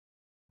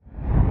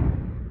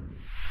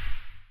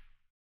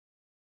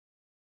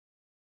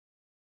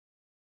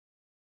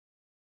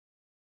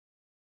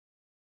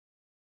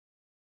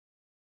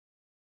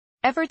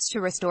Efforts to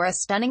restore a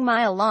stunning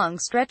mile-long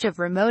stretch of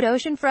remote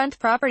oceanfront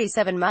property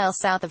 7 miles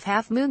south of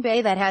Half Moon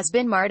Bay that has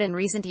been marred in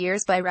recent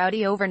years by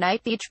rowdy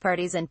overnight beach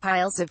parties and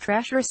piles of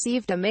trash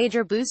received a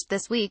major boost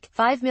this week,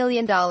 $5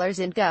 million in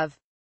Gov.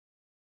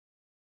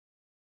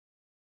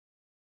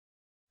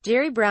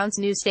 Jerry Brown's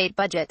new state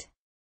budget.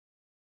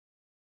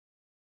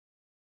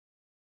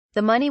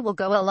 The money will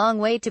go a long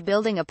way to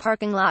building a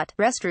parking lot,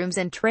 restrooms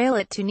and trail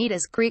at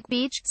Tunitas Creek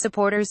Beach,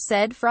 supporters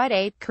said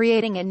Friday,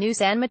 creating a new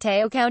San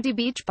Mateo County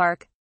beach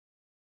park.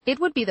 It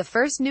would be the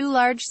first new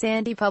large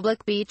sandy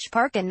public beach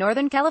park in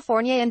Northern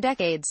California in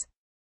decades.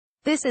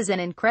 This is an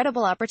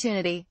incredible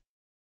opportunity.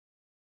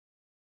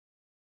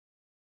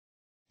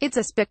 It's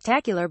a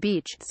spectacular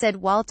beach, said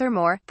Walter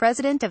Moore,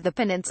 president of the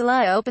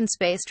Peninsula Open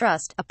Space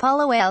Trust, a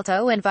Palo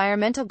Alto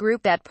environmental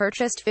group that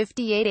purchased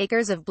 58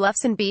 acres of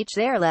bluffs and beach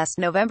there last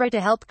November to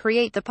help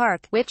create the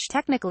park, which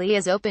technically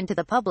is open to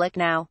the public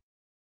now.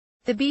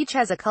 The beach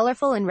has a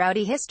colorful and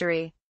rowdy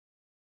history.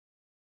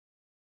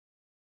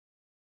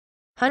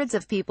 Hundreds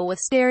of people with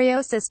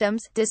stereo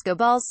systems, disco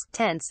balls,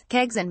 tents,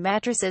 kegs and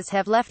mattresses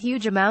have left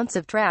huge amounts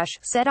of trash,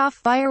 set off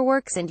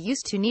fireworks and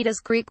used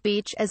Tunitas Creek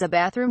Beach as a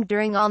bathroom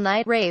during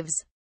all-night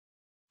raves.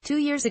 2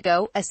 years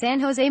ago, a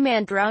San Jose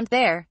man drowned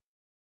there.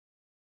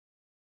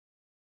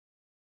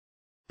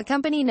 A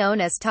company known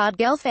as Todd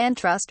Gelfand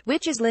Trust,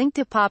 which is linked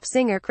to pop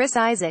singer Chris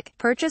Isaak,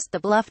 purchased the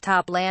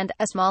bluff-top land,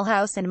 a small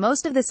house and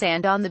most of the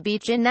sand on the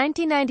beach in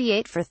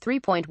 1998 for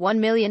 $3.1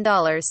 million.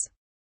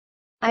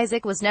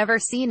 Isaak was never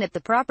seen at the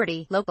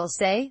property, locals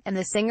say, and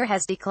the singer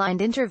has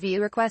declined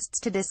interview requests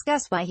to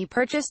discuss why he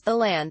purchased the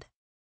land.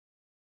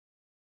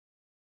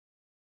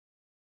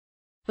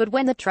 But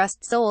when the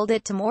trust sold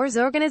it to Moore's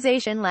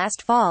organization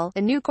last fall,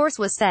 a new course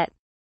was set.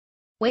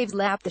 Waves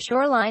lapped the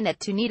shoreline at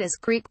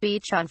Tunitas Creek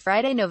Beach on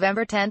Friday,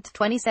 November 10,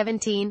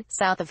 2017,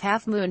 south of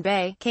Half Moon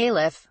Bay,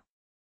 Calif.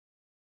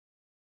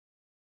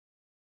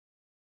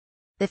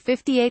 The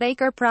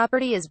 58-acre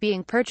property is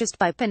being purchased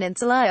by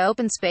Peninsula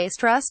Open Space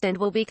Trust and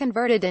will be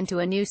converted into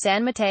a new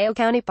San Mateo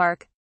County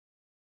park.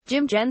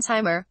 Jim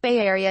Gensheimer, Bay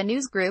Area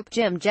News Group.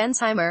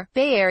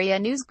 Bay Area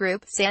News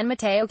Group. San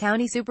Mateo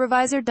County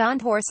Supervisor Don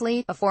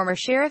Horsley, a former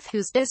sheriff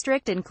whose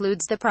district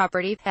includes the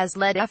property, has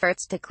led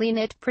efforts to clean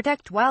it,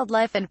 protect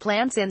wildlife and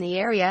plants in the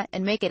area,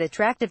 and make it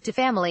attractive to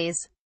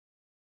families.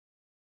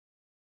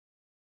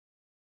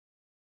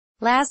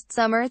 Last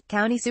summer,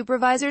 county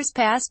supervisors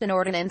passed an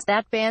ordinance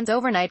that bans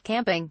overnight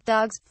camping,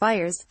 dogs,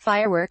 fires,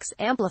 fireworks,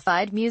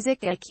 amplified music,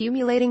 and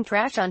accumulating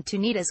trash on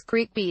Tunitas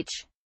Creek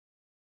Beach.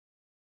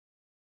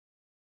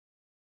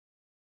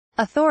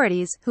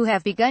 Authorities, who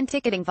have begun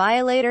ticketing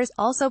violators,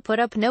 also put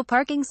up no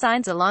parking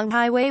signs along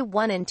Highway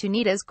 1 and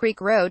Tunitas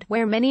Creek Road,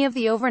 where many of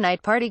the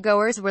overnight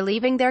partygoers were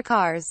leaving their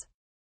cars.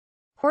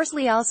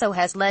 Horsley also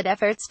has led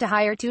efforts to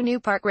hire 2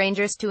 new park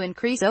rangers to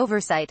increase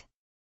oversight.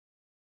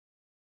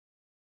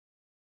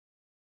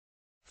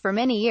 For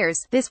many years,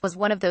 this was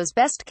one of those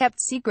best-kept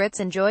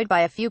secrets enjoyed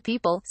by a few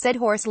people, said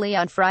Horsley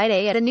on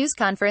Friday at a news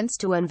conference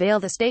to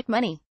unveil the state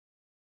money.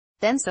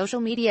 Then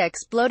social media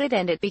exploded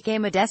and it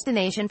became a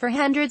destination for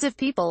hundreds of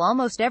people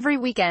almost every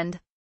weekend.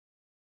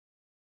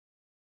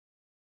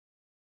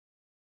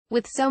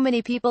 With so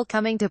many people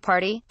coming to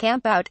party,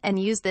 camp out, and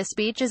use this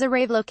beach as a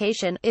rave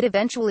location, it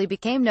eventually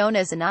became known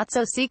as a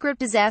not-so-secret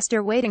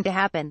disaster waiting to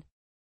happen.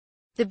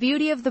 The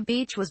beauty of the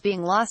beach was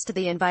being lost to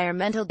the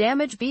environmental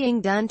damage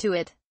being done to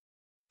it.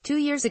 2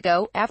 years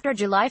ago, after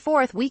July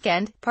 4th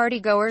weekend,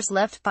 partygoers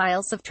left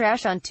piles of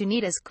trash on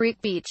Tunitas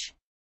Creek Beach.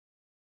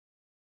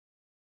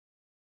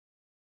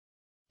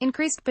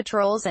 Increased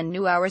patrols and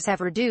new hours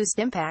have reduced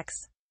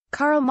impacts.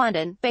 Carl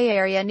Mondin, Bay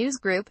Area News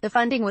Group. The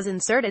funding was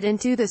inserted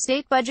into the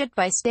state budget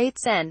by State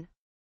Sen.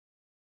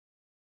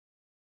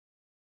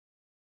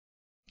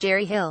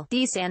 Jerry Hill,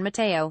 D. San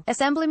Mateo,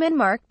 Assemblyman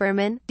Mark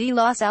Berman, D.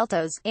 Los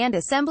Altos, and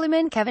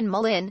Assemblyman Kevin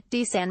Mullin,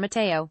 D. San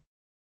Mateo.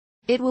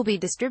 It will be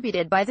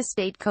distributed by the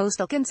State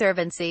Coastal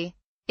Conservancy.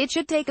 It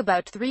should take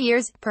about 3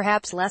 years,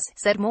 perhaps less,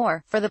 said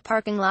Moore, for the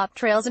parking lot,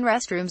 trails and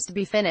restrooms to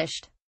be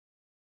finished.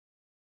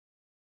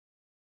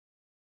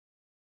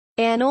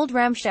 An old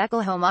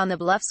ramshackle home on the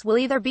bluffs will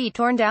either be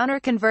torn down or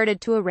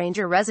converted to a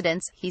ranger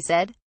residence, he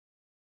said.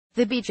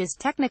 The beach is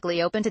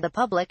technically open to the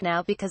public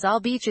now because all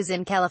beaches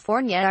in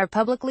California are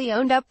publicly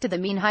owned up to the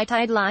mean high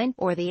tide line,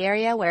 or the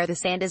area where the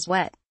sand is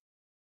wet.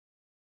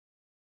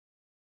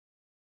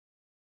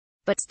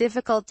 But it's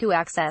difficult to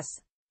access.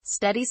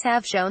 Studies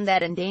have shown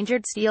that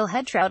endangered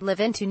steelhead trout live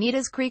in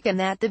Tunitas Creek and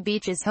that the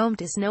beach is home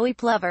to snowy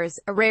plovers,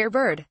 a rare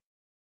bird.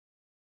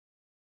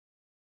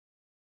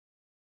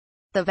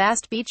 The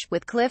vast beach,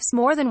 with cliffs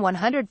more than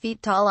 100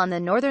 feet tall on the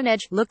northern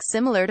edge, looks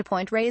similar to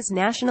Point Reyes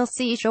National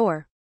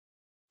Seashore.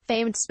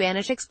 Famed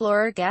Spanish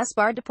explorer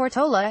Gaspar de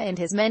Portola and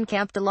his men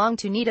camped along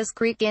Tunitas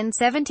Creek in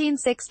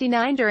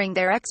 1769 during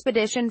their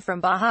expedition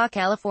from Baja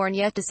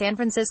California to San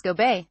Francisco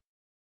Bay.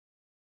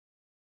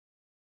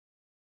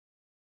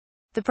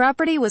 The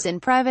property was in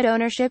private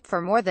ownership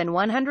for more than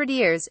 100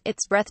 years,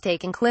 its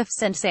breathtaking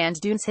cliffs and sand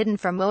dunes hidden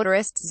from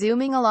motorists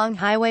zooming along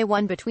Highway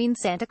 1 between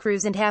Santa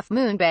Cruz and Half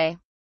Moon Bay.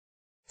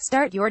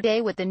 Start your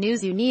day with the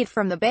news you need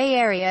from the Bay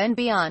Area and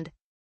beyond.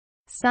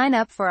 Sign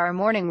up for our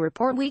Morning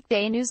Report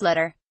weekday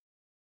newsletter.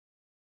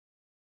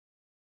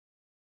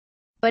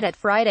 But at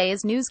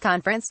Friday's news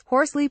conference,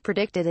 Horsley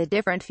predicted a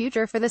different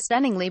future for the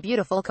stunningly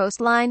beautiful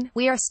coastline.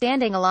 "We are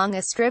standing along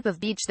a strip of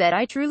beach that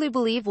I truly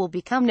believe will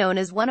become known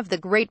as one of the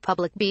great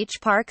public beach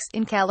parks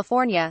in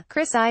California."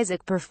 Chris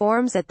Isaak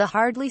performs at the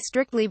Hardly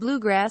Strictly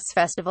Bluegrass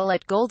Festival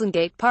at Golden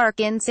Gate Park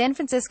in San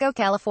Francisco,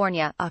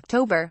 California,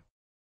 October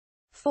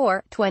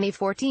 4,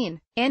 2014.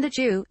 And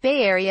a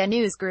Bay Area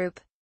News Group.